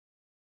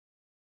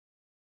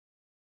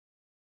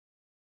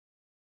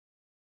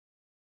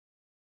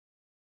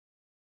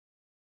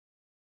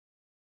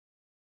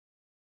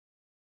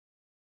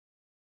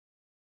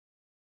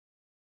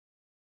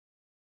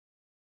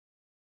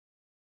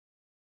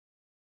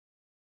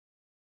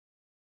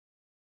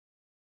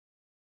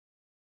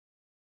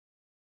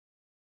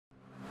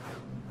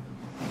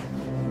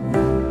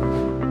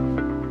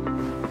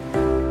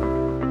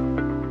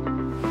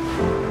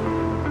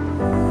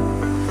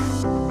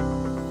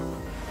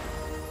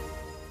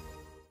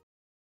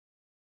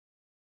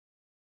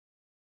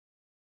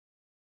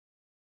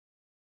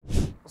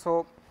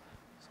so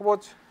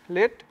suppose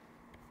let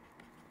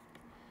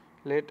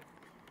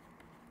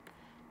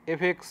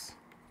f(x)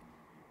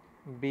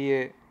 be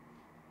a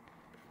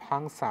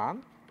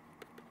function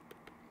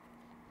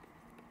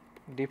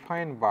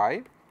defined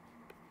by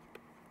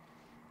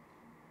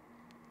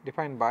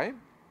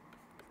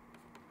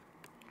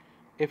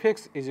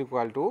f(x) is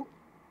equal to,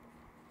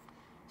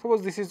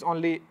 suppose this is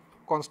only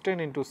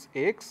constant into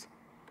x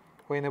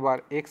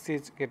whenever x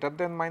is greater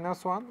than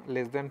 -1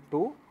 less than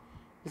 2,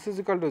 this is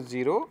equal to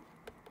 0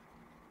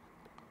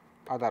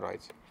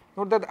 otherwise.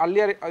 Note that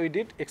earlier we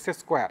did x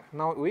square,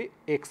 now we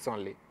x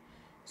only.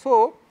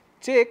 So,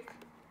 check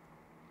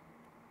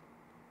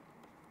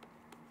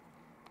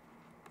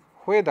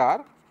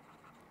whether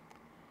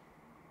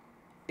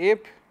f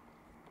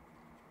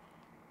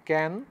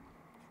can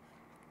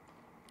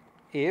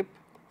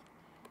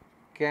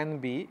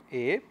be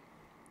a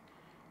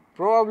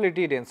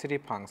probability density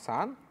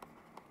function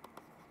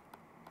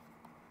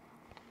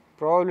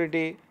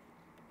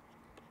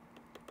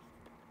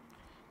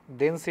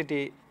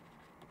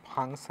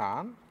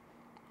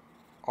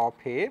of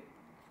a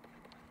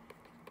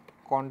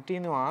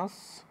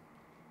continuous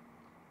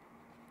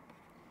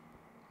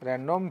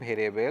random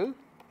variable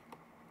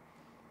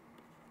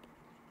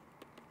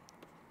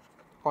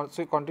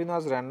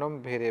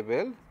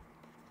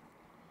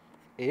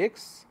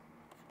x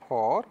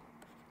for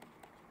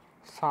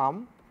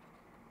some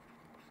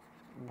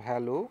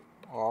value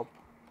of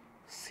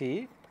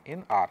c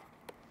in R.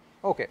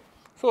 Okay.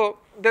 So,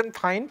 then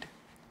find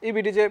if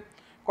it is a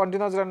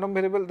continuous random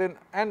variable, then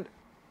and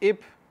if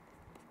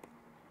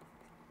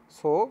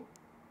so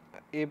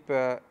if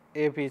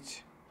f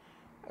is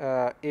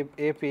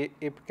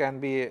if can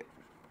be a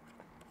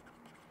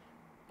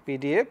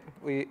PDF,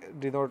 we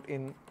denote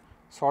in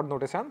short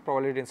notation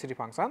probability density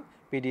function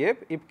PDF,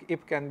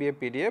 if can be a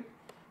PDF,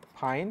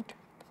 find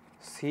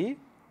C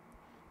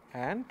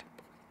and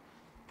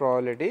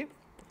probability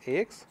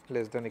x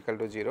less than equal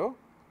to 0,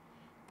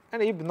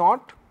 and if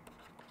not,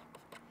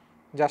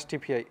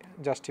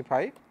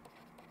 justify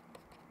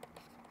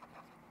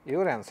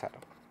your answer.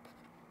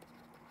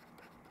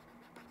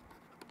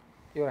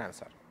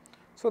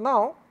 So,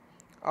 now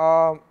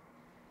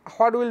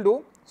what we will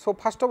do? So,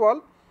 first of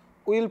all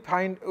we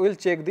will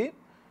check the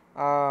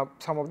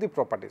some of the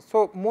properties.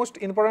 So, most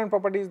important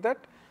property is that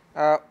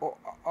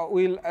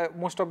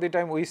most of the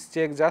time we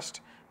check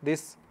just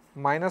this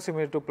minus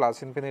infinity to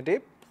plus infinity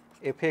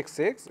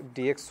f(x)(x)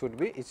 dx should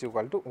be is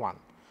equal to 1.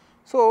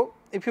 So,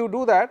 if you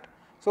do that,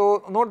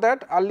 so note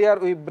that earlier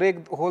we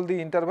break the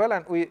interval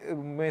and we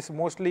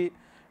mostly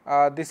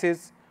this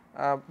is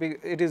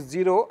it is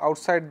 0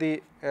 outside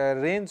the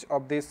range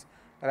of this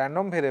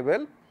random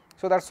variable.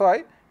 So, that is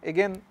why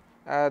again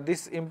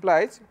this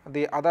implies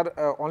the other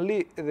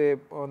only the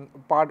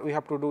part we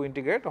have to do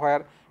integrate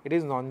where it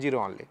is non-zero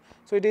only.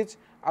 So, it is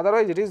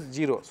otherwise it is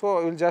 0. So,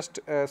 we will just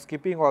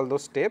skipping all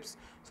those steps.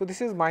 So,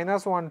 this is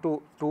 -1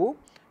 to 2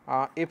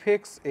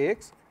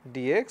 f(x)(x)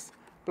 dx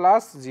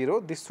plus 0,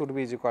 this should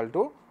be is equal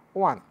to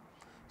 1.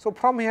 So,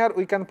 from here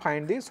we can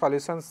find the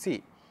solution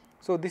C.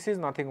 So, this is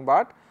nothing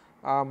but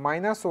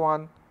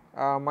 -1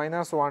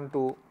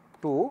 to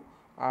 2.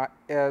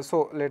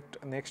 So,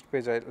 next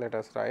page let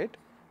us write.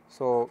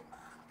 So,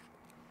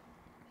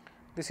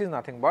 this is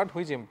nothing but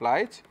which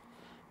implies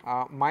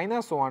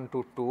 -1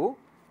 to 2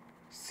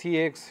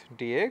 Cx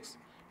dx,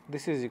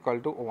 this is equal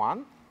to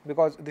 1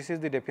 because this is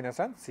the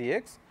definition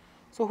Cx.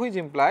 So, which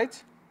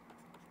implies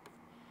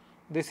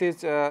this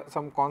is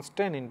some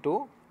constant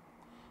into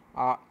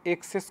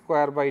x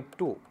square by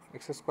 2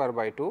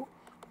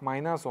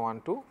 minus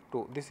 1 to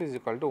 2, this is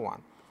equal to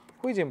 1,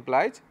 which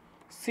implies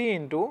C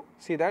into,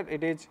 see that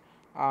it is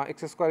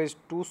x square is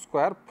 2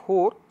 square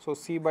 4. So,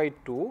 C by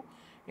 2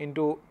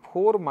 into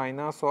 4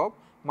 minus of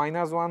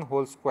minus 1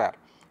 whole square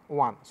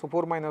 1. So,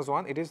 4 minus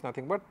 1 it is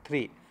nothing but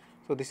 3.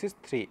 So, this is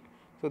 3.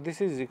 So,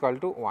 this is equal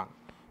to 1.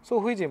 So,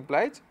 which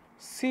implies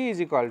C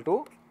is equal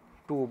to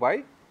 2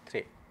 by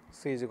 3.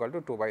 C is equal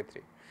to 2 by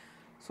 3.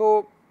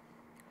 So,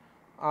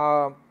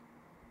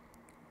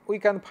 we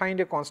can find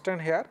a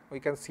constant here. We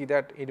can see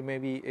that it may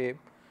be a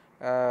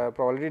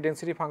probability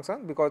density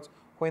function because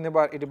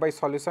whenever it by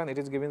solution it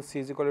is given C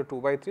is equal to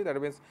 2 by 3,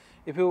 that means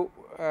if you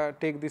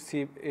take this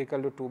C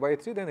equal to 2 by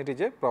 3, then it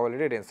is a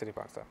probability density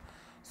function.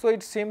 So,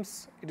 it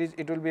seems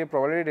it will be a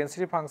probability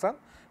density function.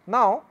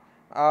 Now,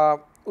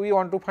 we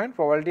want to find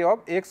probability of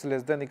x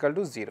less than equal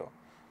to 0.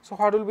 So,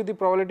 what will be the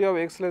probability of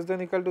x less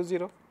than equal to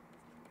 0?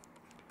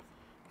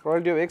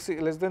 Probability of x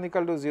less than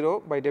equal to 0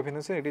 by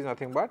definition it is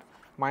nothing but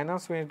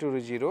minus infinity to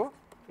 0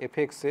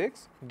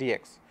 f(x)(x)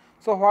 dx.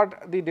 So,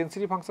 what the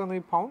density function we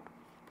found?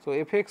 So,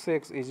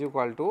 f(x)(x) is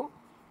equal to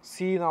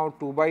C now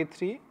 2 by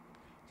 3.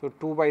 So,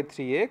 2 by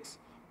 3x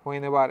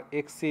whenever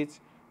x is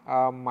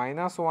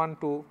minus 1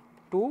 to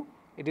 2,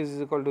 it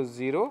is equal to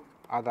 0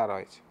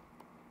 otherwise.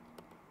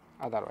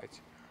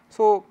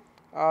 So,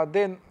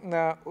 then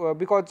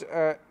because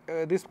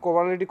this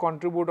probability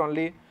contribute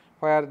only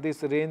where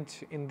this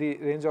range in the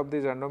range of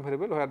this random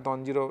variable where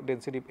non-zero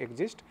density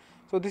exists.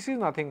 So, this is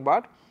nothing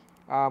but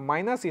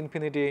minus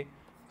infinity.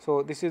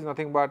 So, this is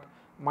nothing but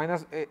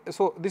minus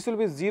so this will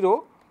be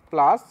 0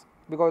 plus,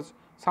 because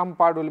some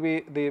part will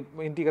be the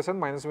integration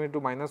minus infinity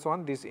to minus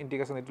 1, this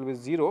integration it will be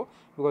 0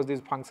 because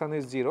this function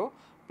is 0,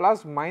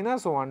 plus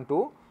minus 1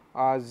 to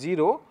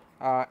 0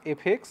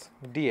 fx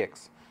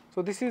dx.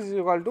 So, this is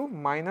equal to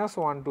minus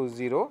 1 to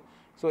 0.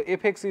 So,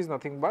 fx is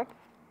nothing but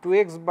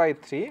 2x by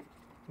 3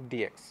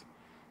 dx.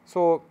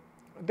 So,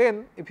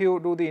 then if you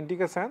do the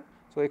integration,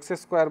 so x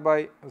square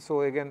by,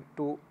 so again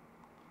 2,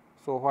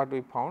 so what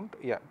we found,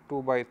 yeah,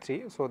 2 by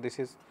 3. So, this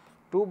is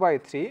 2 by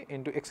 3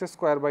 into x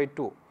square by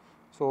 2.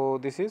 So,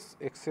 this is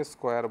x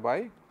square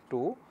by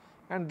 2,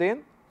 and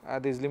then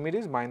this limit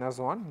is minus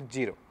 1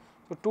 0.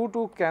 So,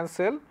 2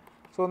 cancel.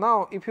 So,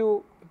 now if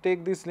you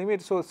take this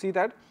limit, so see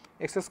that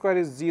x square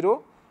is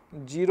 0,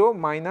 0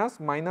 minus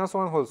 1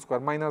 whole square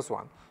minus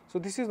 1. So,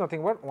 this is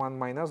nothing but 1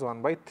 minus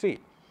 1 by 3.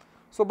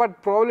 So,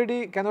 but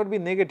probability cannot be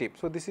negative.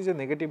 So, this is a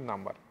negative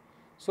number.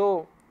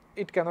 So,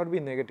 it cannot be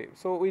negative.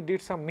 So, we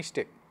did some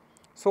mistake.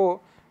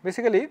 So,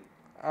 basically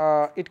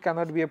it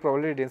cannot be a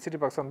probability density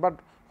function, but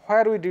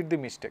where we did the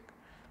mistake?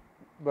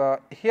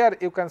 Here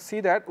you can see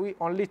that we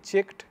only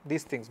checked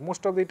these things.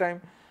 Most of the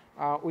time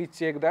we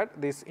check that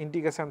this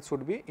integration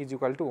should be is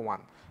equal to 1,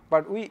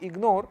 but we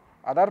ignore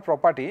other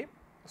property.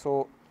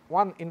 So,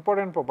 one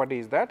important property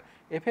is that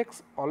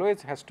fx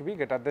always has to be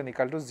greater than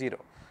equal to 0.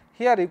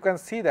 Here you can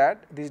see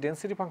that this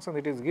density function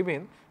it is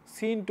given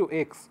c into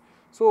x.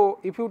 So,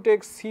 if you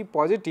take c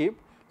positive,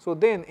 so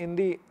then in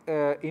the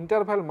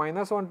interval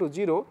minus 1 to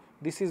 0,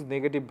 this is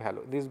negative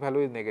value, this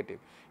value is negative.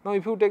 Now,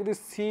 if you take this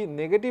c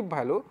negative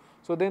value,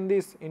 so then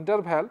this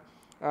interval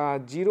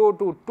 0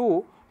 to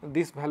 2,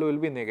 this value will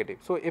be negative.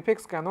 So,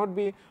 fx cannot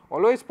be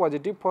always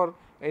positive for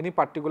any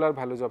particular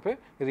values of a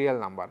real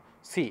number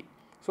c.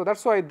 So, that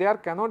is why there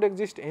cannot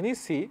exist any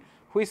c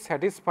which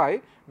satisfy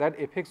that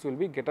fx will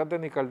be greater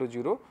than equal to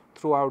 0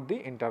 throughout the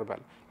interval.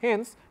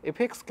 Hence,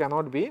 fx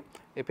cannot be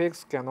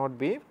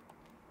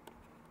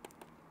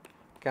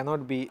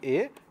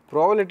a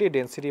probability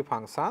density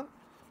function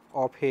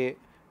of a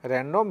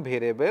random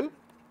variable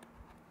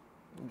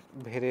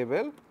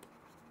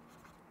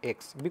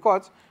x,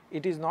 because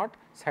it is not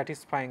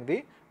satisfying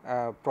the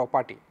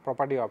property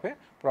of a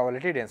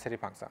probability density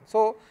function.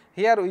 So,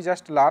 here we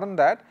just learn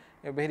that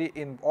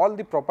all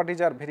the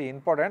properties are very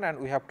important, and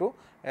we have to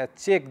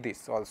check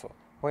this also.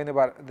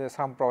 Whenever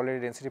some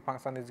probability density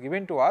function is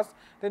given to us,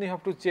 then you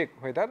have to check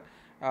whether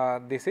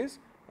this is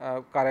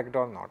correct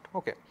or not.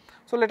 Okay.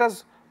 So, let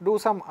us do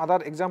some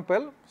other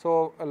example.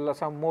 So,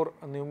 some more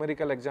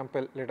numerical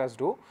example let us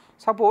do.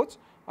 Suppose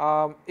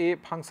a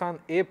function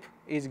f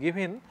is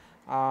given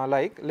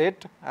like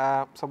let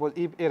suppose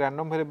if a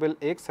random variable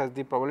x has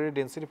the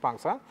probability density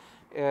function,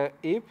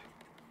 if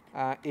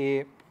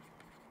a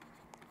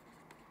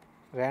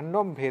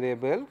random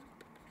variable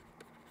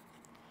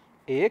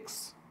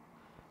x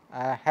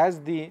has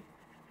the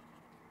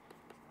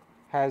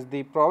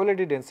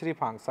probability density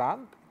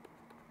function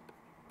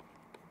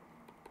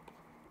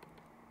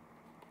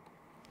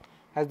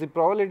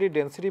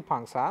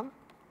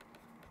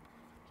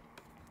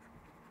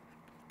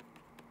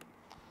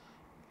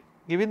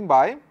given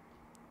by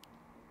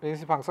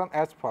density function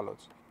as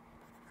follows.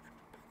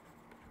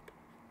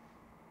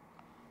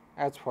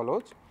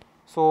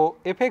 So,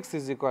 fx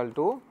is equal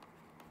to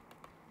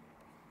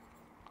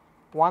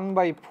 1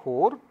 by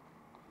 4.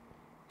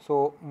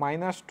 So,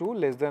 minus 2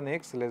 less than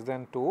x less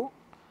than 2,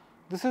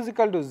 this is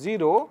equal to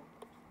 0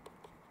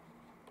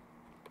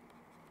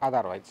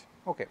 otherwise.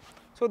 Okay.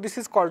 So, this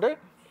is called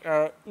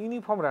a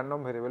uniform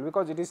random variable,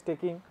 because it is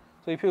taking.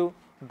 So, if you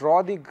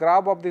draw the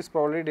graph of this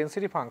probability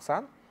density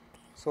function,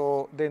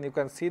 so then you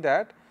can see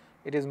that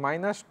it is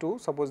minus 2,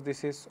 suppose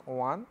this is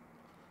 1,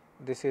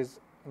 this is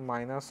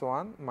minus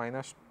 1,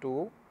 minus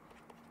 2,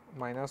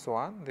 minus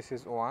 1, this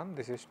is 1,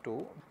 this is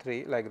 2,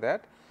 3 like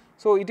that.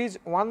 So, it is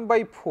 1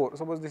 by 4,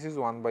 suppose this is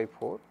 1 by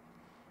 4.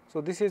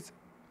 So, this is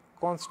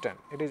constant,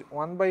 it is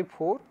 1 by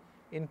 4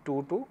 in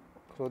 2 to,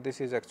 so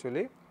this is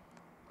actually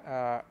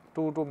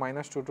 2 to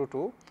minus 2 to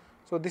 2.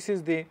 So, this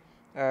is the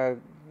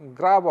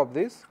graph of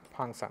this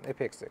function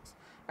fxx,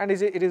 and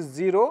it is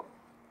 0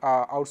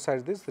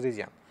 outside this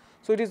region.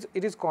 So,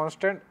 it is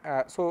constant.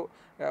 So,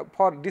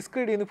 for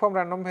discrete uniform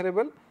random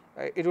variable,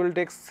 it will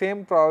take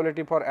same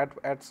probability for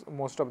at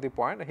most of the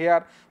point.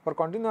 Here for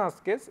continuous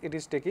case, it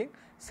is taking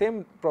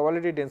same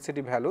probability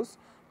density values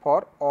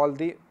for all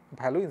the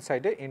value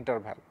inside a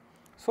interval.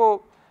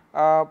 So,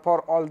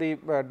 for all the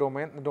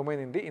domain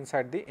in the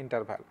inside the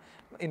interval.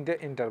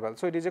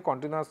 So, it is a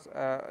continuous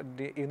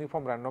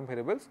uniform random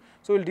variables.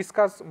 So, we will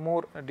discuss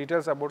more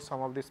details about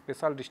some of the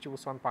special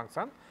distribution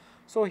function.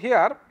 So,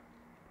 here,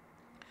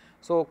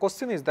 so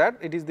question is that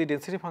it is the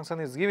density function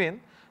is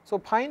given. So,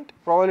 find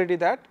probability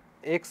that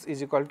x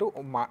is equal to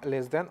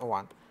less than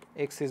 1,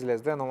 x is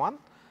less than 1.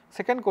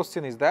 Second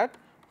question is that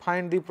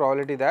find the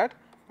probability that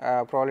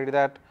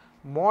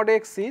mod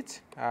x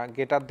is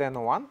greater than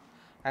 1,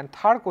 and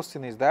third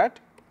question is that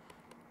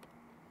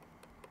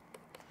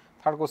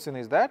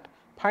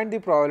find the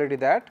probability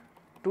that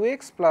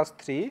 2x plus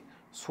 3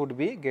 should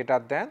be greater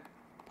than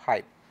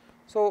 5.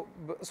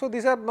 So,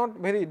 these are not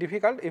very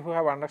difficult. If you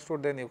have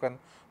understood, then you can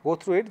go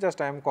through it.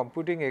 Just I am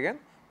computing again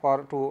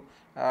for to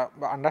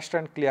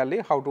understand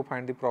clearly how to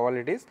find the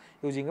probabilities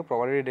using a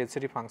probability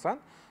density function.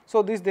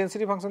 So, this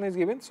density function is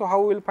given. So, how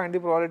we will find the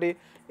probability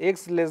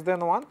x less than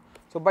 1?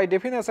 So, by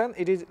definition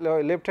it is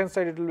left hand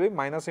side, it will be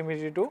minus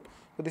infinity to.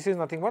 So, this is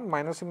nothing but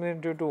minus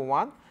infinity to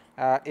 1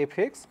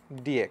 fx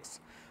dx.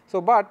 So,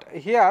 but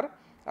here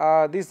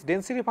this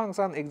density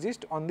function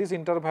exists on this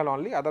interval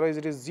only, otherwise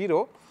it is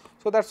 0.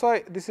 So, that is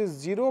why this is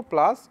 0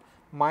 plus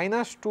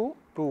minus 2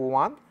 to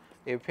 1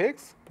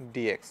 fx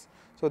dx.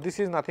 So, this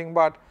is nothing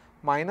but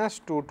minus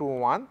 2 to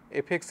 1,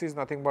 fx is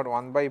nothing but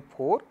 1 by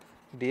 4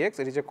 dx,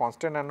 it is a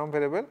constant random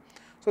variable.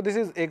 So, this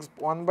is x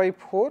 1 by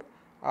 4,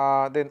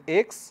 then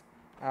x,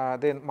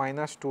 then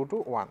minus 2 to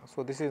 1.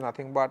 So, this is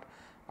nothing but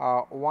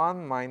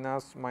 1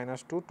 minus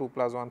 2, 2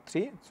 plus 1,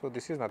 3. So,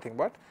 this is nothing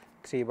but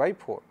 3 by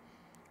 4.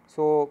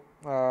 So,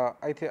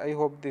 I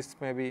hope this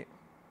may be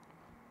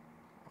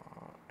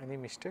any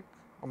mistake,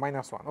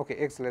 minus 1, okay,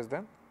 x less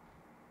than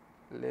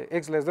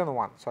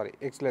 1, sorry,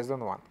 x less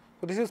than 1.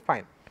 So, this is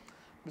fine.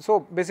 So,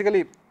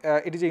 basically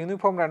it is a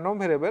uniform random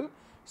variable.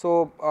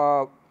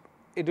 So,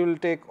 it will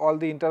take all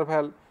the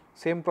interval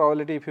same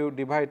probability if you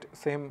divide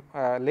same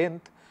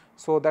length.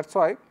 So, that is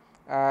why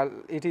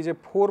it is a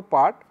 4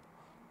 part.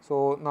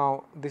 So,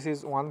 now this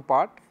is one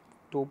part,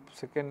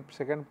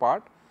 second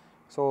part.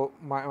 So,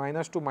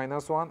 minus to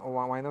minus 1,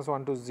 or minus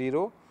 1 to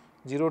 0,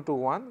 0 to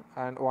 1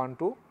 and 1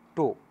 to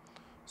 2.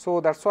 So,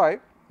 that is why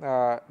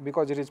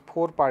because it is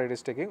 4 part, it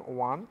is taking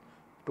 1,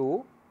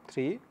 2,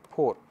 3,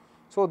 4.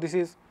 So, this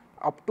is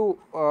up to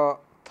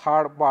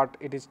third part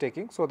it is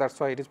taking. So, that is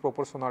why it is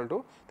proportional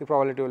to the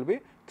probability will be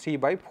 3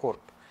 by 4.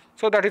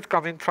 So, that is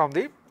coming from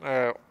the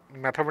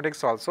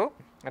mathematics also,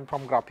 and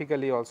from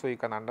graphically also you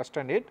can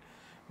understand it,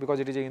 because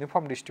it is a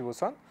uniform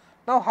distribution.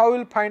 Now, how we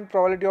will find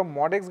probability of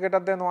mod x greater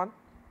than 1?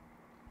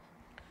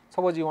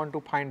 Suppose you want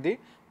to find the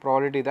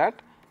probability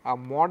that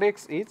mod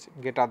x is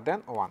greater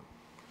than 1.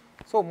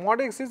 So,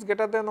 mod x is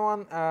greater than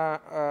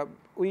 1,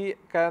 we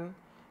can,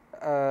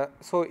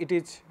 so it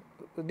is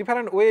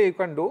different way you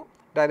can do.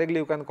 Directly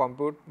you can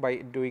compute by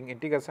doing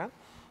integration,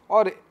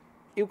 or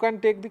you can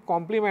take the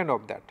complement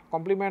of that.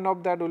 Complement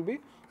of that will be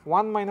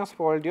 1 minus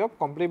probability of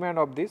complement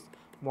of this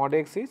mod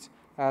x is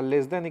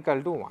less than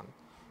equal to 1.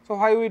 So,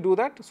 why we do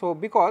that? So,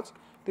 because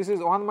this is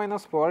 1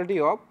 minus probability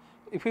of,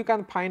 if you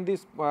can find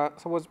this,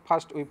 suppose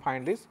first we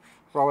find this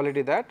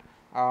probability that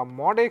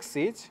mod x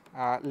is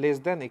less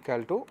than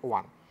equal to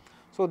 1.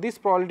 So, this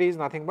probability is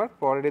nothing but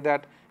probability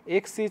that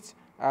x is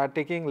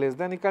taking less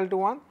than equal to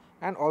 1,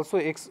 and also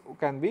x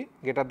can be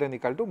greater than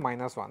equal to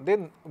minus 1,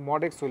 then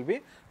mod x will be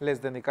less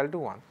than equal to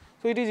 1.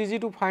 So, it is easy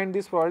to find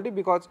this probability,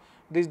 because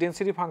this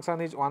density function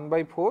is 1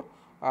 by 4,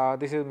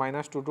 this is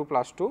minus 2 to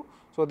plus 2.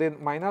 So, then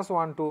minus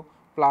 1 to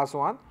plus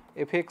 1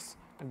 fx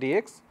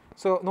dx.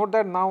 So, note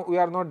that now we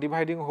are not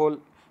dividing whole.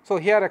 So,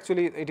 here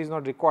actually it is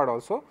not required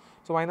also.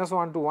 So, minus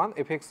 1 to 1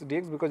 fx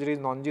dx, because it is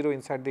non-zero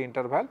inside the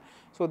interval.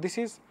 So, this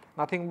is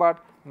nothing but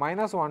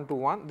minus 1 to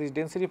 1, this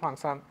density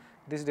function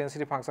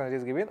it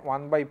is given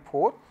 1 by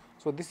 4.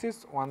 So, this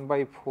is 1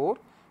 by 4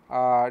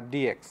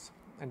 dx.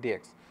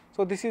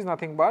 So, this is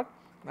nothing but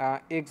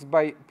x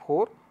by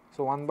 4.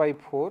 So, 1 by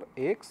 4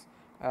 x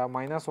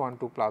minus 1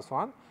 to plus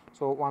 1.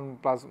 So, 1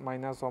 plus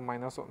minus or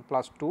minus 1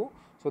 plus 2.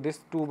 So,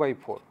 this 2 by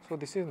 4. So,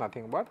 this is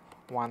nothing but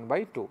 1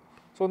 by 2.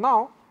 So,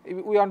 now if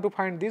we want to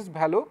find this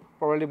value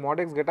probably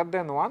mod x greater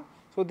than 1.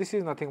 So, this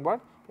is nothing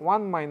but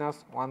 1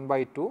 minus 1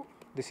 by 2,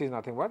 this is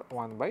nothing but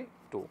 1 by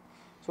 2.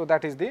 So,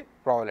 that is the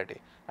probability.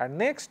 And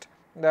next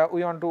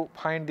we want to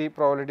find the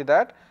probability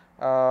that,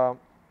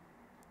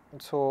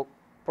 so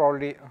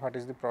probability, what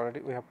is the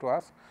probability we have to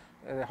ask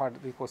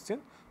the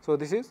question. So,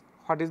 this is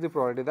what is the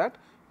probability that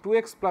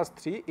 2x plus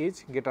 3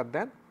 is greater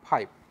than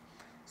 5.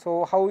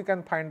 So, how we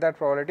can find that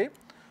probability?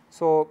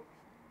 So,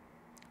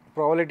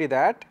 probability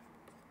that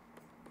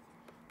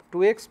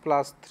 2x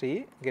plus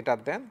 3 greater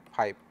than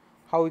 5,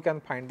 how we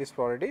can find this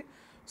probability?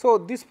 So,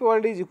 this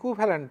probability is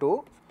equivalent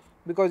to,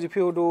 because if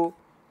you do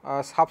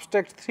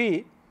subtract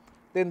 3,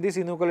 then this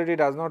inequality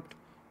does not.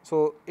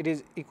 So, it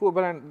is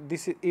equivalent,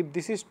 this is, if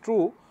this is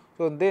true,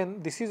 so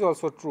then this is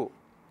also true.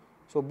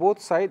 So, both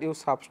side you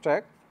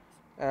subtract,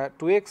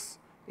 2x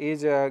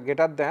is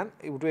greater than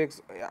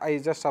 2x, I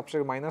just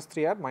subtract minus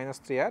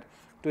 3r,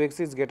 2x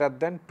is greater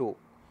than 2.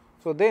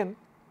 So, then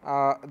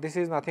this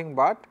is nothing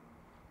but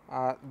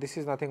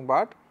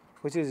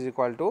which is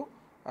equal to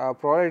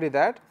probability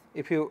that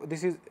if you,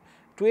 this is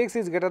 2x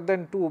is greater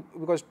than 2,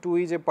 because 2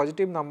 is a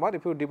positive number,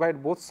 if you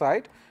divide both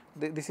sides,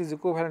 this is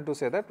equivalent to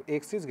say that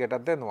x is greater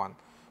than 1.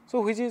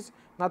 So, which is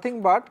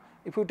nothing but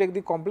if you take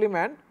the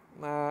complement,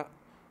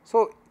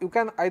 so you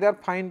can either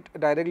find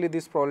directly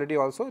this probability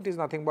also, it is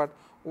nothing but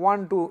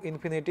 1 to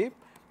infinity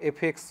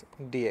fx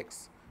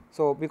dx.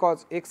 So,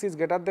 because x is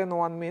greater than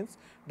 1 means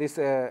this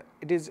it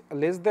is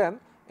less than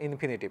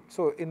infinity.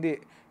 So, in the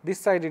this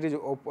side it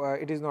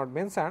is not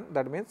mentioned,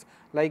 that means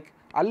like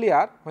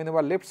earlier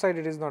whenever left side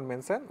it is not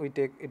mentioned, we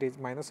take it is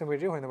minus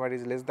infinity, whenever it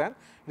is less than,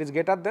 it is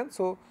greater than.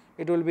 So,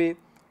 it will be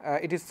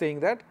it is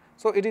saying that,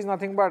 So, it is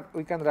nothing but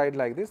we can write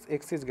like this,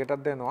 x is greater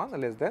than 1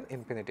 less than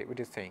infinity, it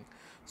is saying.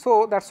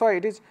 So, that is why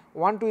it is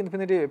 1 to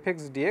infinity f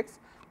x dx,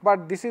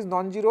 but this is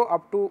non-zero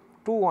up to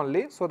 2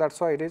 only. So, that is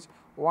why it is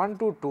 1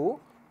 to 2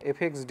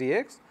 f x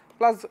dx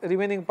plus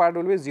remaining part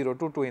will be 0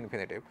 to 2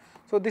 infinity.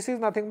 So, this is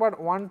nothing but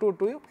 1 to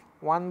 2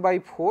 1 by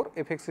 4,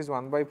 f x is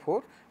 1 by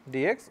 4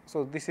 dx.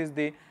 So, this is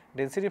the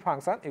density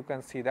function, you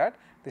can see that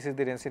this is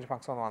the density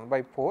function 1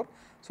 by 4.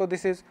 So,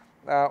 this is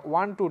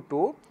 1 to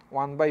 2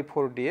 1 by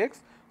 4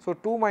 dx. So,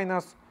 2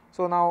 minus,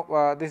 so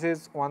now this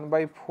is 1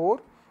 by 4,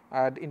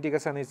 the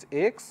integration is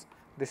x,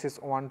 this is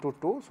 1 to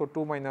 2. So,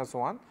 2 minus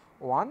 1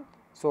 1.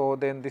 So,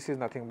 then this is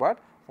nothing but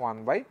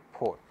 1 by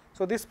 4.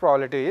 So, this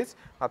probability is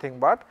nothing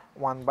but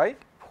 1 by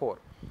 4.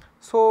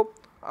 So,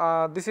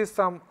 this is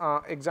some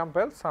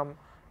example, some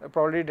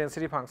probability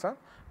density function.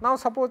 Now,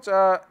 suppose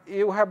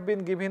you have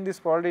been given this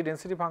probability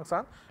density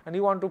function and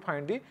you want to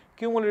find the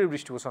cumulative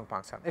distribution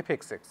function f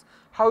x x.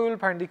 How you will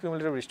find the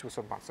cumulative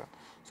distribution function?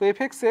 So,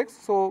 f x x,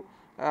 so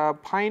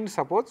find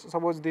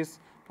suppose this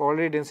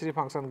probability density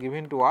function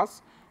given to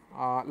us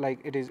like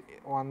it is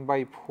 1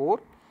 by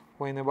 4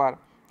 whenever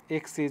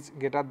x is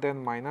greater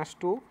than minus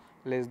 2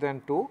 less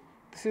than 2,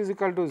 this is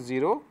equal to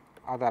 0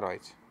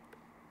 otherwise.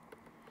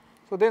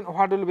 So, then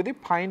what will be the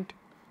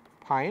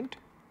find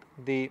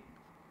the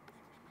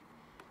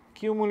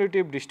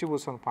cumulative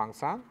distribution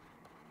function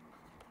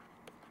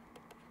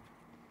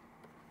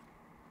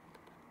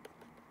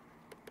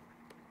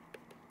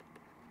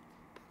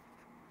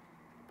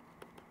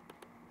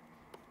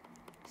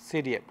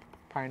CDF,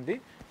 find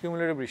the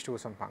cumulative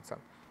distribution function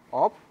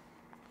of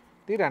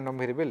the random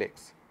variable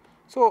x.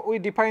 So, we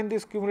define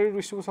this cumulative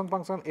distribution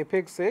function f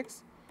x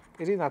x,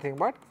 it is nothing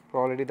but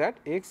probability that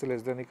x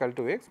less than equal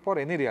to x for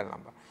any real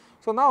number.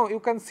 So, now you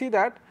can see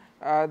that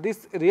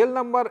this real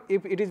number,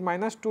 if it is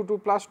minus 2 to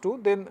plus 2,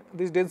 then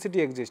this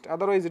density exists,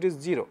 otherwise it is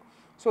 0.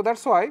 So, that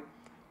is why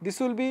this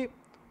will be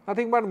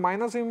nothing but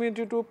minus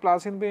infinity to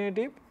plus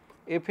infinity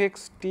f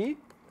x t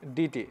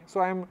dt.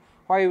 So, I am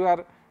why we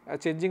are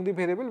changing the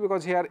variable,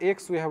 because here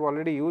x we have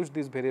already used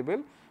this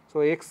variable.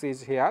 So, x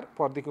is here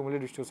for the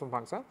cumulative distribution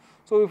function.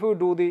 So, if you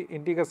do the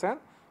integration,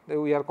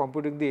 then we are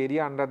computing the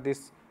area under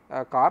this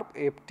curve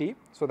f t.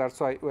 So, that is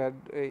why we are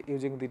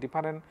using the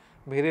different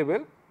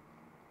variable.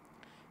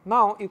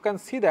 Now, you can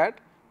see that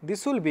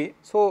this will be,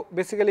 so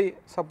basically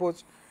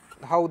suppose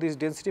how this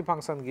density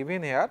function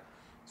given here.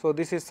 So,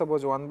 this is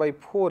suppose 1 by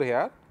 4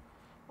 here,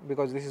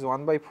 because this is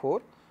 1 by 4.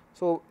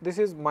 So, this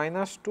is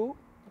minus 2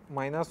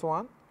 minus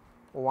 1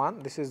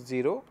 1, this is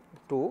 0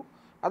 2,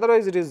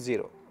 otherwise it is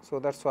 0. So,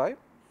 that is why,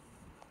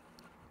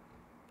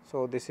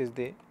 so this is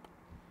the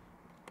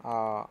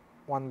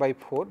 1 by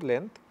 4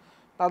 length,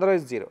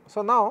 otherwise 0.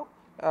 So, now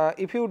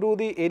if you do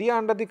the area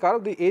under the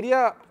curve, the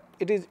area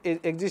it is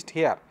exist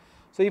here.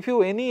 So, if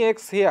you any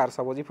x here,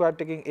 suppose if you are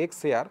taking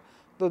x here,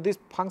 so this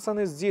function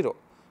is 0.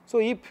 So,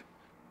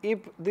 if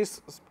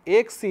this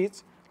x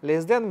is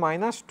less than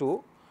minus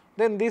 2,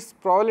 then this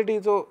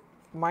probability, so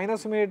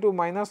minus infinity to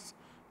minus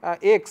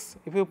x,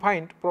 if you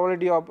find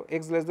probability of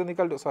x less than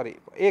equal to, sorry,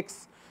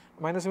 x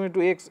minus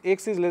infinity to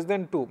x is less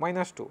than 2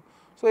 minus 2.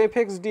 So, f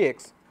x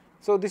dx,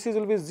 so this is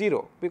will be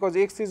 0, because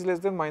x is less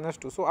than minus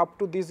 2. So, up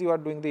to this you are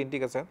doing the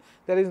integration,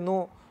 there is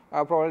no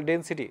probability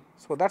density.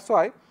 So, that is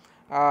why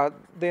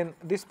then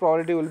this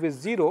probability will be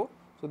 0.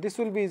 So, this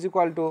will be is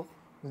equal to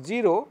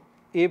 0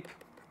 if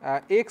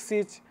x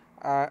is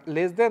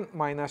less than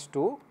minus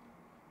 2,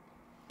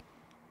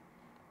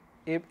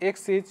 if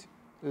x is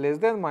less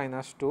than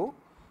minus 2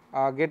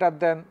 greater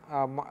than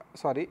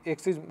sorry,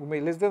 x is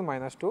less than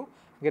minus 2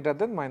 greater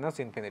than minus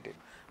infinity.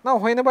 Now,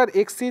 whenever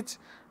x is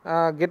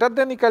greater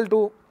than equal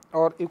to,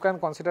 or you can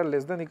consider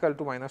less than equal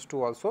to minus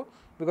 2 also,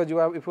 because you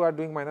have, if you are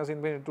doing minus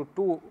infinity to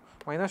 2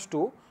 minus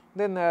 2,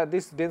 then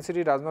this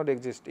density does not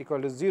exist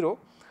equal to 0.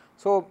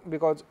 So,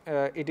 because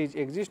it is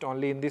exist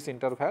only in this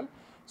interval.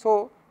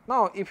 So,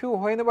 now if you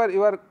whenever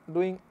you are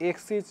doing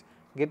x is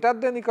greater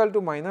than equal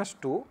to minus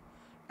 2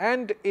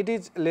 and it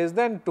is less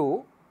than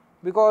 2,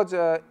 because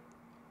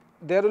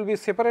there will be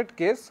separate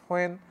case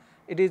when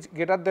it is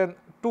greater than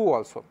 2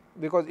 also,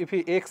 because if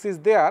x is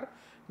there,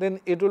 then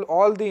it will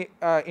all the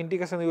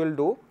integration you will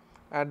do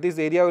and this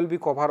area will be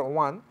cover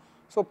 1.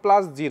 So,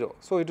 plus 0,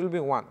 so it will be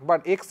 1,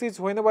 but x is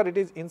whenever it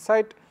is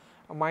inside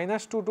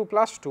minus 2 to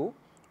plus 2.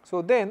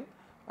 So, then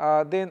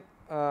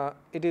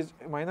it is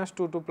minus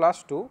 2 to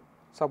plus 2,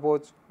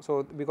 suppose.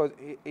 So, because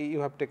you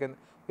have taken,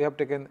 we have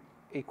taken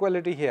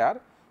equality here.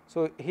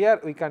 So, here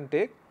we can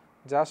take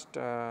just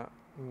a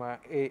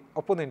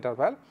open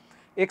interval,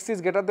 x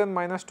is greater than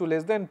minus 2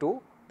 less than 2,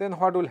 then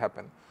what will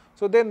happen?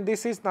 So, then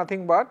this is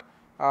nothing but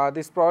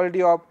this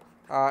probability of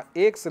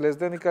x less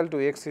than equal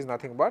to x is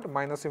nothing but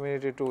minus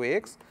infinity to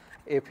x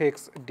f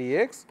x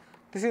dx.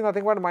 This is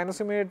nothing but minus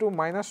infinity to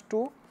minus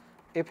 2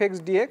 f x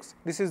dx,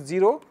 this is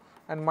 0,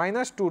 and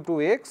minus 2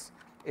 to x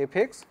f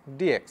x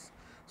dx.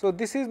 So,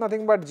 this is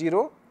nothing but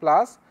 0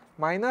 plus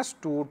minus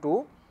 2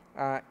 to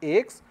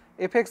x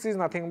f x is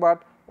nothing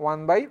but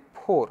 1 by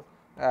 4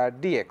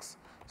 dx.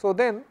 So,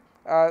 then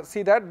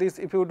see that this,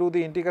 if you do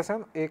the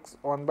integration x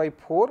 1 by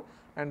 4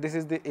 and this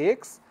is the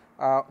x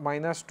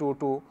minus 2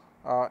 to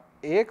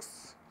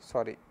x,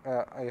 sorry,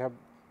 I have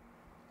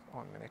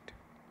 1 minute.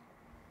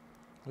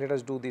 Let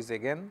us do this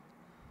again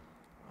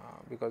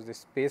because this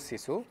space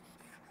issue.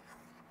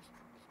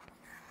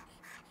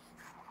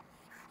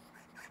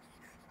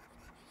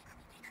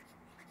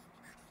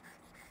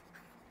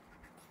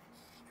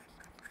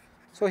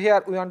 So,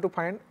 here we want to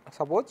find,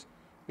 suppose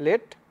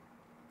let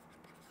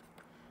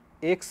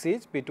x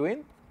is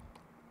between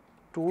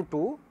 2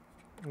 to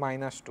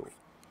minus 2.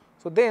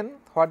 So, then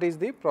what is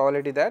the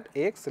probability that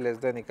x less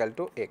than equal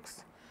to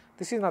x?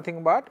 This is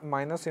nothing but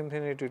minus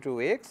infinity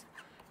to x.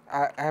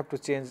 I have to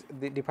change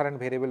the different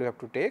variable we have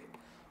to take.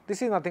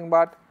 This is nothing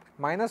but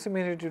minus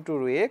infinity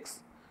to x.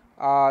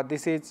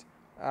 This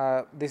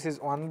is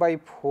 1 by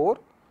 4,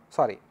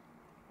 sorry,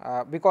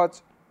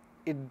 because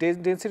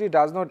density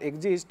does not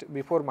exist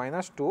before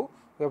minus 2,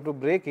 we have to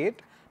break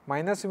it,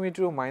 minus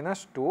infinity to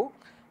minus 2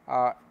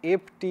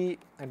 ft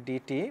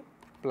dt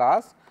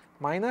plus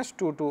minus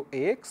 2 to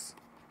x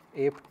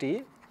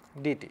ft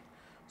dt.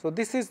 So,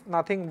 this is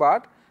nothing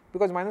but,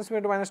 because minus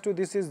infinity to minus 2,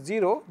 this is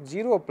 0,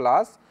 0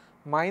 plus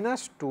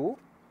minus 2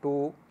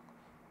 to,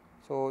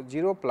 so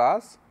 0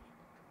 plus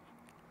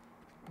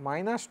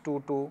minus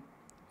 2 to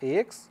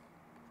x,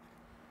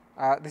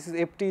 this is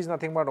ft is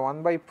nothing but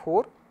 1 by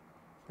 4,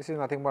 this is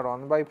nothing but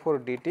 1 by 4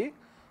 dt.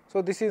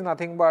 So, this is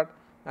nothing but,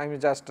 I am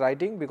just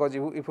writing, because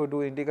if you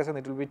do integration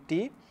it will be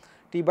t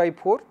by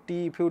 4,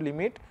 t if you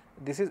limit,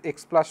 this is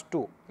x plus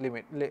 2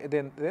 limit,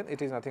 then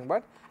it is nothing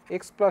but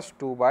x plus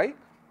 2 by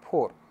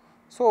 4.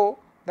 So,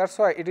 that is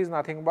why it is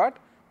nothing but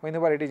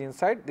whenever it is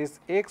inside this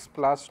x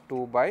plus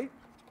 2 by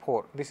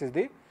 4, this is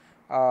the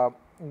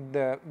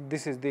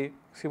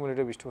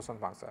cumulative distribution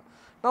function.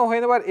 Now,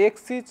 whenever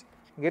x is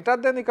greater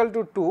than equal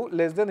to 2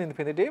 less than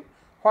infinity,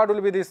 what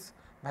will be this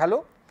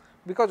value?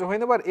 Because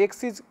whenever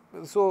x is,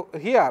 so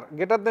here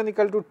greater than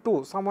equal to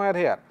 2 somewhere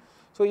here.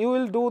 So, you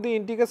will do the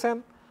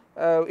integration,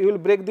 you will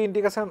break the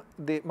integration,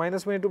 the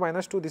minus infinity to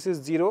minus 2, this is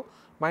 0,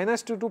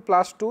 minus 2 to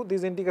plus 2,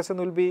 this integration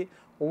will be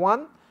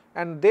 1,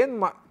 and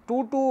then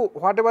 2 to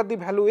whatever the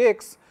value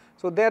x.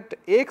 So, that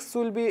x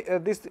will be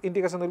this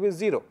integration will be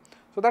 0.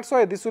 So, that is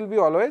why this will be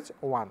always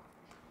 1.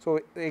 So,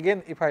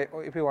 again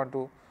if you want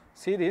to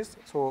see this,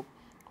 so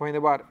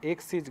whenever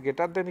x is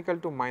greater than equal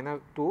to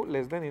minus 2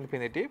 less than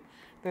infinity,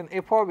 then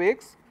f of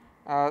x,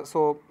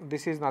 so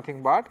this is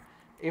nothing but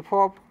f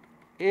of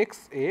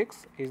x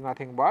is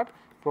nothing but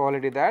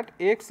probability that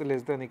x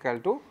less than equal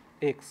to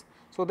x.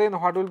 So, then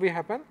what will be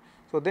happen?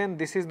 So, then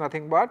this is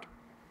nothing but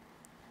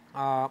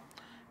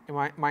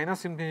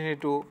minus infinity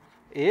to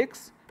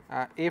x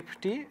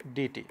ft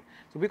dt.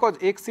 So, because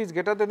x is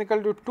greater than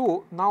equal to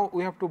 2, now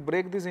we have to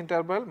break this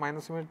interval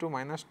minus infinity to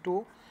minus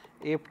 2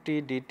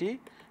 ft dt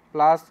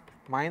plus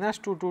minus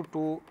 2 to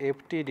 2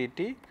 ft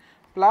dt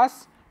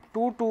plus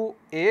 2 to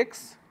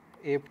x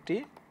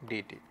ft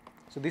dt.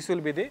 So, this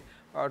will be the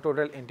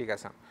total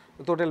integration,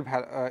 total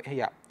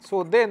here.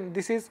 So, then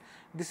this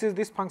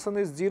function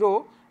is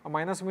 0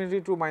 minus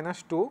infinity to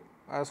minus 2.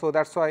 So,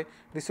 that is why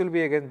this will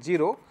be again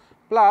 0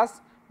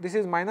 plus this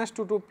is minus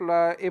 2 to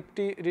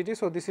ft dt.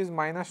 So, this is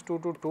minus 2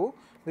 to 2,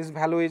 this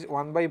value is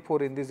 1 by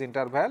 4 in this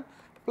interval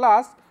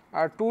plus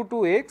 2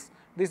 to x,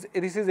 this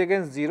is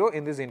again 0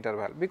 in this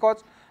interval,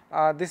 because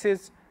this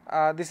is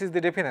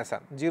the definition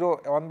 0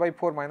 1 by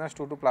 4 minus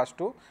 2 to plus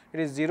 2, it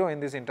is 0 in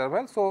this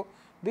interval. So,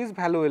 this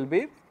value will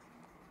be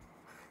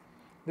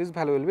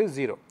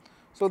 0.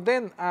 So,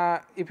 then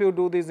if you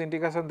do this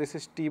integration, this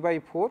is t by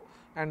 4,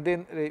 and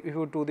then if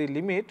you do the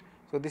limit,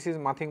 so this is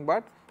nothing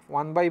but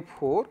 1 by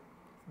 4,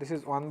 this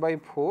is 1 by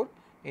 4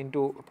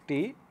 into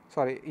t,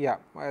 sorry, yeah,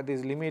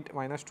 this limit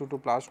minus 2 to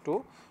plus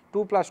 2,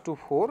 2 plus 2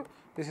 4,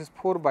 this is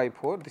 4 by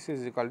 4, this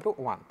is equal to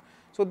 1.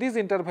 So, this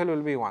interval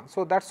will be 1.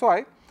 So, that is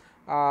why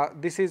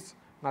this is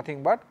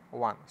nothing but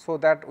 1. So,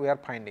 that we are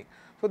finding.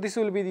 So, this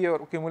will be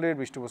your cumulative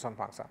distribution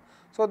function.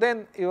 So,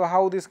 then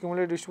how this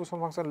cumulative distribution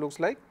function looks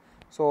like.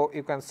 So,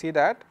 you can see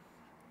that.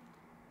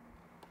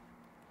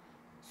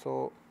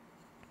 So,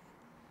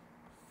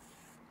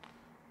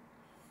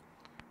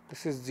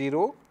 this is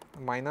 0,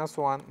 minus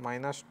 1,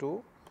 minus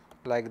 2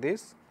 like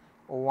this,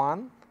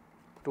 1,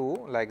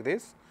 2 like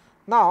this.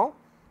 Now,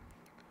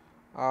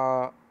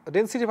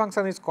 density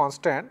function is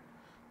constant,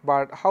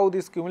 but how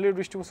this cumulative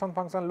distribution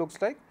function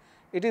looks like?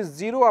 It is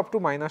 0 up to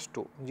minus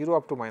 2, 0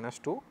 up to minus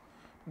 2.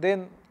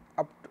 Then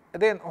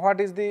what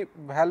is the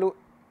value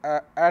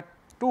at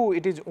 2?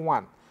 It is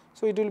 1.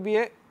 So, it will be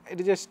it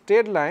is a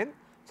straight line.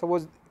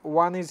 Suppose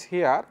 1 is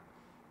here.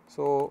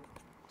 So,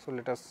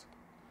 let us,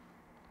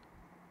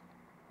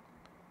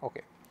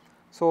 okay.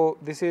 So,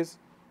 this is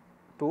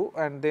 2,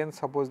 and then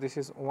suppose this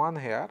is 1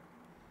 here.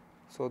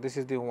 So, this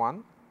is the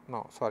 1,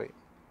 no, sorry,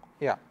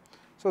 yeah.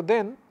 So,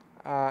 then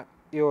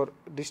your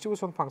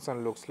distribution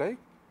function looks like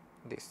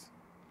this.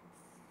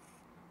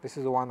 This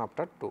is 1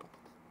 after 2.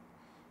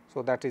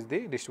 So, that is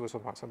the distribution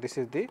function. This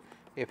is the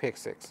f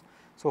x x.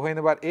 So,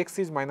 whenever x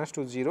is minus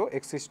to 0,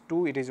 x is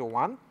 2, it is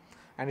 1,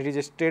 and it is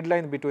a straight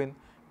line between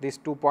this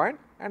 2 point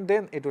and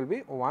then it will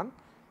be 1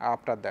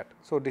 after that.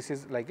 So, this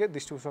is like a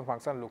distribution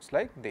function looks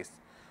like this.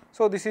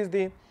 So, this is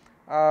the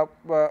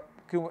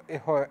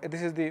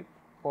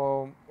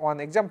one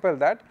example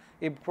that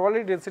if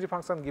probability density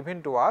function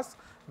given to us,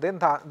 then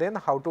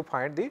how to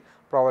find the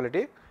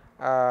probability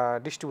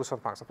distribution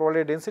function,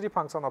 probability density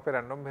function of a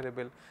random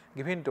variable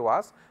given to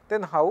us,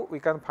 then how we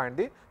can find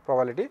the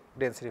probability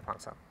density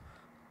function.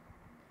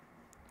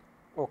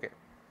 Okay.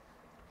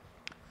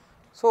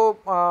 So,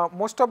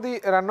 most of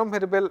the random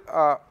variable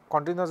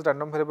continuous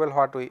random variable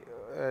what we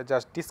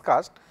just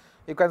discussed,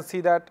 you can see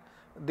that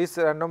this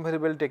random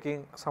variable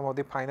taking some of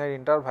the finite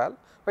interval,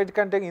 but it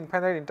can take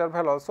infinite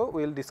interval also,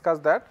 we will discuss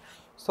that.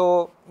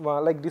 So,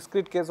 like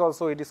discrete case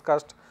also we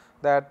discussed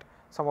that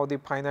some of the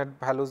finite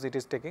values it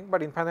is taking,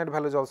 but infinite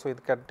values also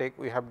it can take,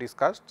 we have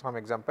discussed some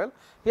example.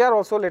 Here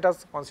also let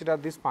us consider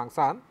this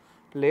function,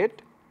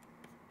 let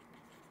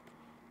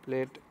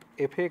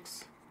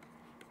f(x)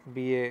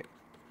 be a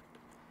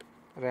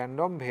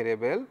random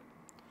variable,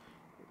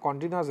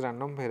 continuous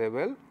random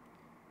variable,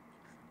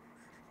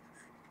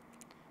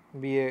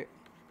 be a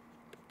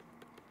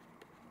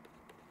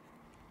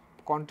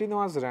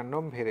continuous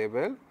random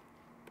variable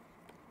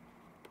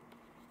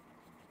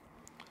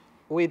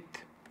with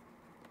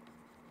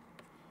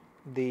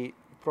the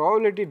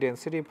probability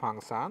density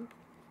function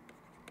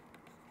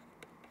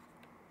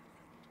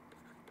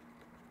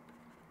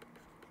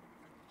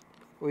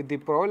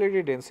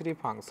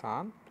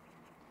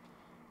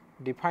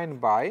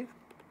defined by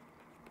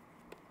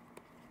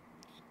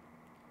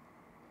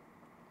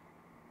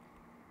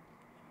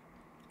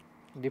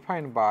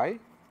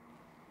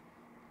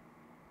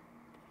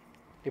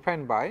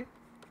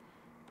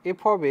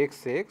f of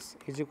x(x)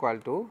 is equal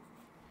to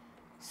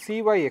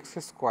c by x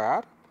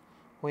square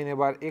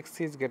whenever x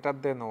is greater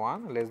than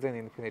 1 less than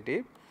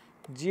infinity,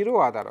 0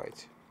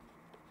 otherwise.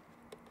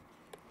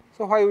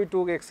 So, why we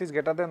took x is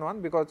greater than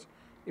 1? Because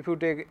if you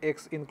take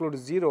x includes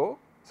 0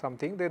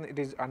 something, then it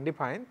is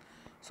undefined.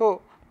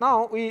 So,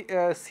 now we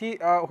see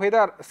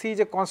whether c is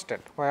a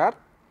constant, where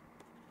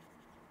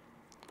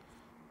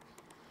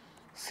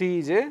c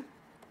is a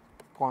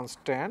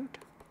constant,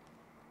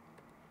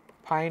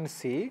 find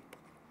c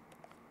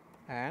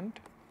and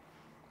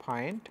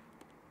find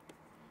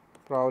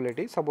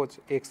probability, suppose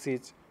x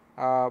is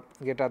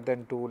greater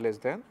than 2 less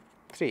than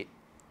 3.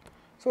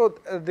 So,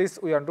 this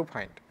we want to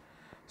find.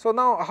 So,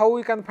 now how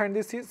we can find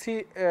this?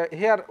 See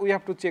here we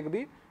have to check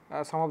the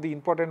some of the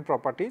important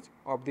properties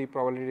of the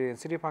probability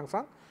density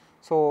function.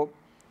 So,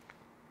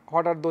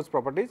 what are those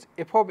properties?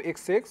 F of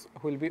x(x)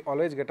 will be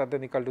always greater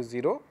than equal to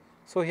 0.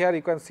 So, here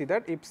you can see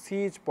that if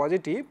c is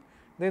positive,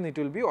 then it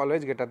will be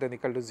always greater than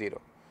equal to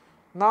 0.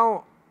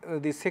 Now,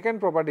 the second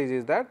property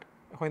is that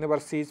whenever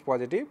c is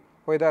positive,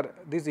 whether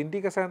this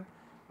integration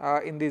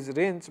in this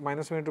range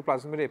 -1 to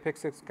 +1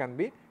 f(x)(x) can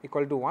be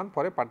equal to 1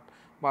 for a part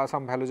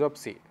some values of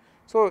c.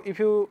 So, if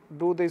you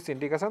do this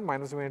integration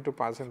 -1 to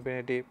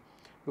 +∞,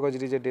 because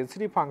it is a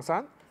density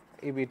function,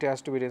 if it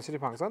has to be density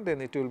function,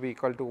 then it will be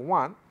equal to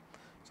 1.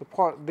 So,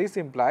 for this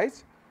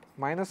implies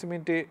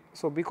 -∞.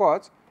 So,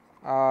 because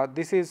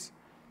this is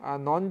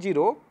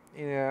non-zero,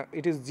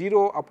 it is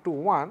 0 up to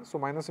 1. So,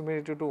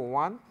 -∞ to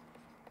 1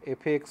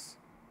 f(x)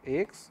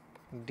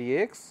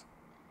 dx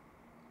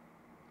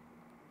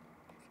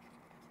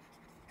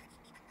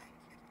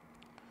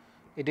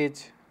it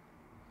is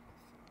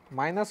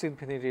 -∞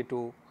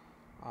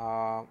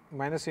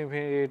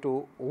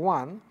 to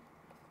 1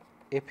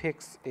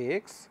 f(x)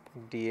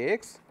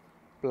 dx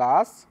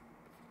plus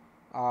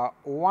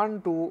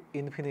 1 to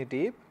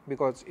infinity,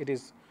 because it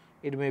is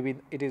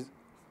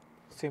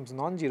seems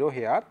non-zero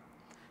here,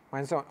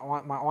 minus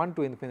 1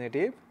 to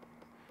infinity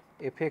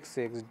f(x)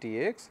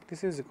 dx,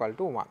 this is equal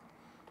to 1,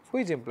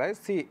 which implies,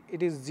 see,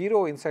 it is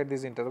 0 inside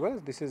this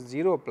interval, this is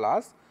 0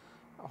 plus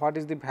what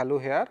is the value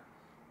here,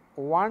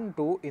 1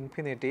 to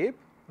infinity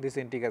this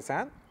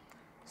integration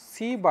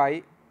c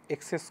by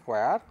x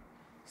square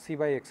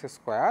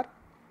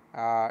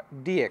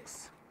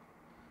dx,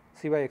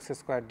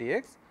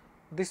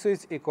 this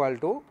is equal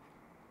to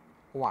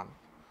 1.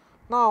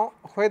 Now,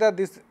 whether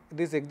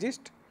this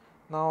exists,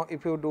 now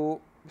if you do,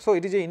 so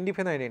it is a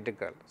indefinite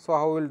integral. So,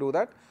 how we will do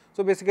that?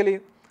 So, basically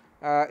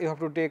you have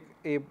to take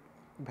a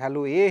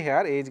value a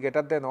here, a is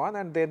greater than 1,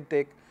 and then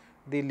take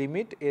the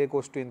limit a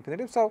goes to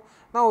infinity. So,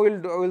 now we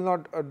will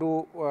not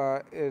do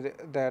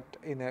that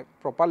in a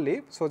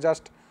properly. So,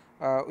 just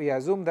we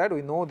assume that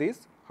we know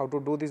this how to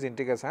do this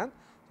integration.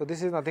 So,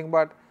 this is nothing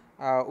but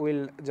we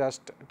will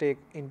just take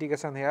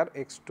integration here,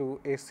 x to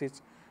x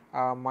is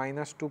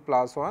 -2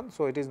 plus 1.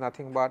 So, it is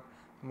nothing but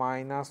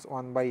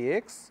 -1 by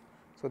x.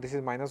 So, this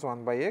is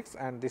 -1 by x,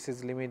 and this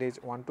is limit is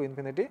 1 to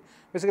infinity.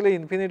 Basically,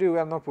 infinity we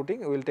are not putting,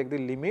 we will take the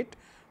limit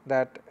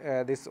that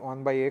this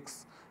 1 by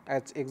x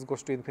as x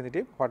goes to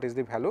infinity, what is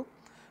the value.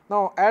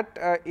 Now, at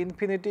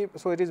infinity,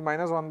 so it is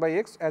 -1 by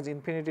x, as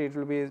infinity it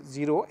will be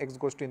 0, x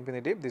goes to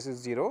infinity, this is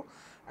 0,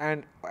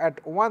 and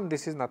at 1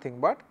 this is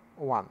nothing but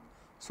 1.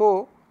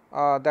 So,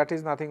 that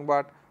is nothing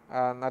but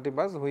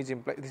which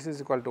implies this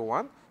is equal to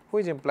 1,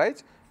 which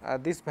implies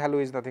this value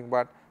is nothing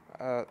but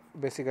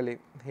basically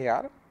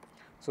here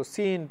So,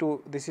 C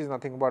into this is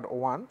nothing but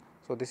 1.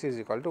 So, this is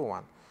equal to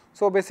 1.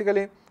 So,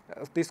 basically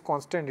this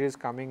constant is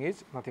coming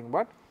is nothing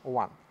but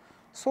 1.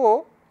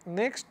 So,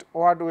 next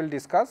what we will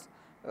discuss,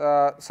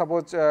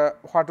 suppose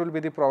what will be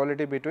the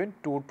probability between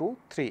 2 to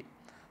 3.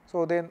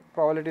 So, then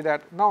probability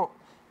that now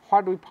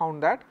what we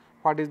found that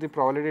what is the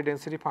probability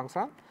density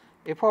function,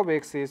 f of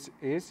x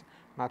is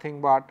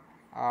nothing but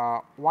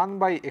 1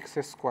 by x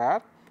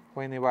square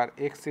whenever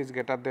x is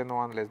greater than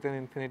 1 less than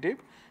infinity,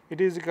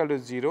 it is equal to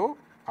 0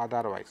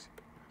 otherwise.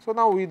 So,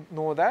 now we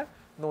know that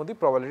the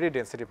probability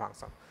density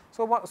function.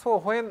 So,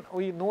 when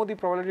we know the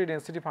probability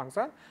density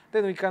function,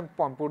 then we can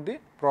compute the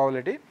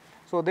probability.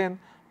 So, then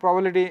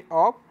probability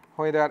of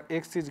whether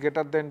x is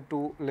greater than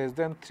 2 less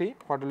than 3,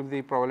 what will be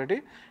the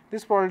probability?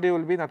 This probability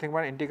will be nothing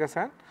but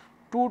integration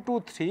 2 to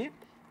 3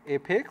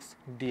 f x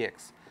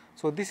dx.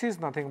 So, this is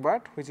nothing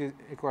but which is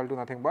equal to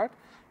nothing but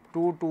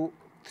 2 to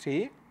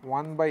 3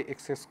 1 by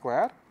x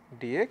square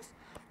dx.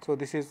 So,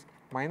 this is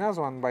minus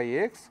 1 by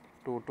x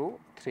 2 to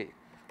 3.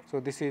 So,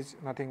 this is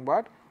nothing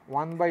but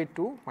 1 by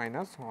 2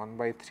 minus 1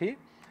 by 3.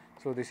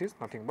 So, this is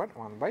nothing but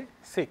 1 by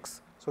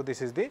 6. So,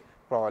 this is the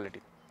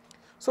probability.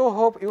 So,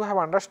 hope you have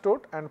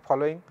understood and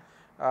following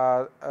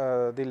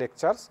the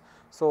lectures.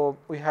 So,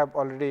 we have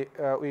already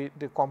we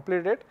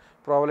completed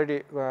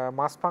probability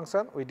mass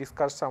function. We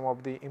discussed some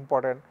of the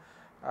important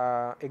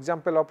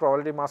example of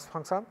probability mass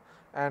function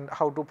and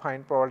how to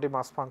find probability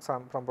mass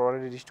function from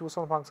probability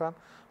distribution function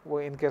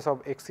in case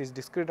of x is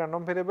discrete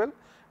random variable,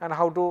 and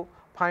how to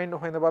find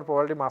whenever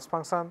probability mass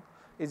function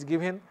is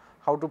given,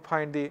 how to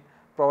find the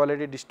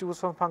probability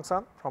distribution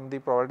function from the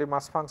probability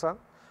mass function.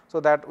 So,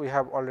 that we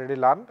have already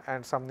learned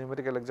and some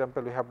numerical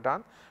example we have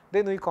done.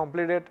 Then we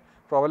completed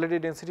probability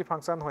density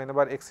function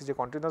whenever x is a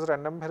continuous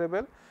random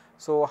variable.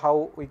 So,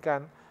 how we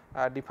can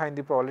define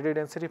the probability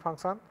density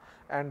function,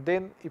 and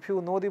then if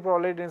you know the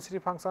probability density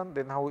function,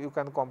 then how you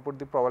can compute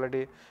the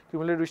probability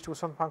cumulative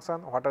distribution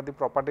function, what are the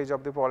properties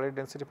of the probability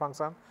density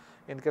function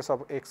in case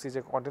of x is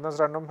a continuous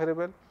random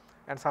variable,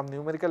 and some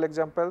numerical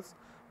examples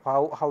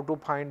how to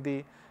find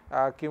the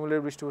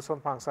cumulative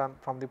distribution function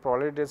from the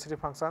probability density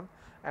function,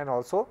 and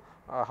also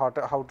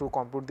how to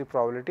compute the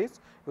probabilities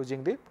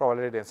using the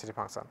probability density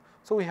function.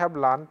 So, we have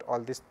learned all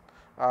this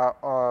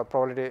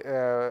probability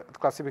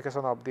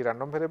classification of the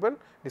random variable,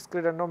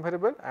 discrete random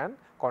variable and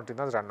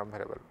continuous random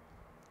variable.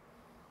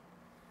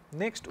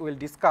 Next, we will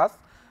discuss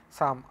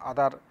some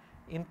other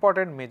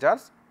important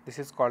measures. This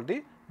is called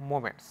the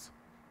moments.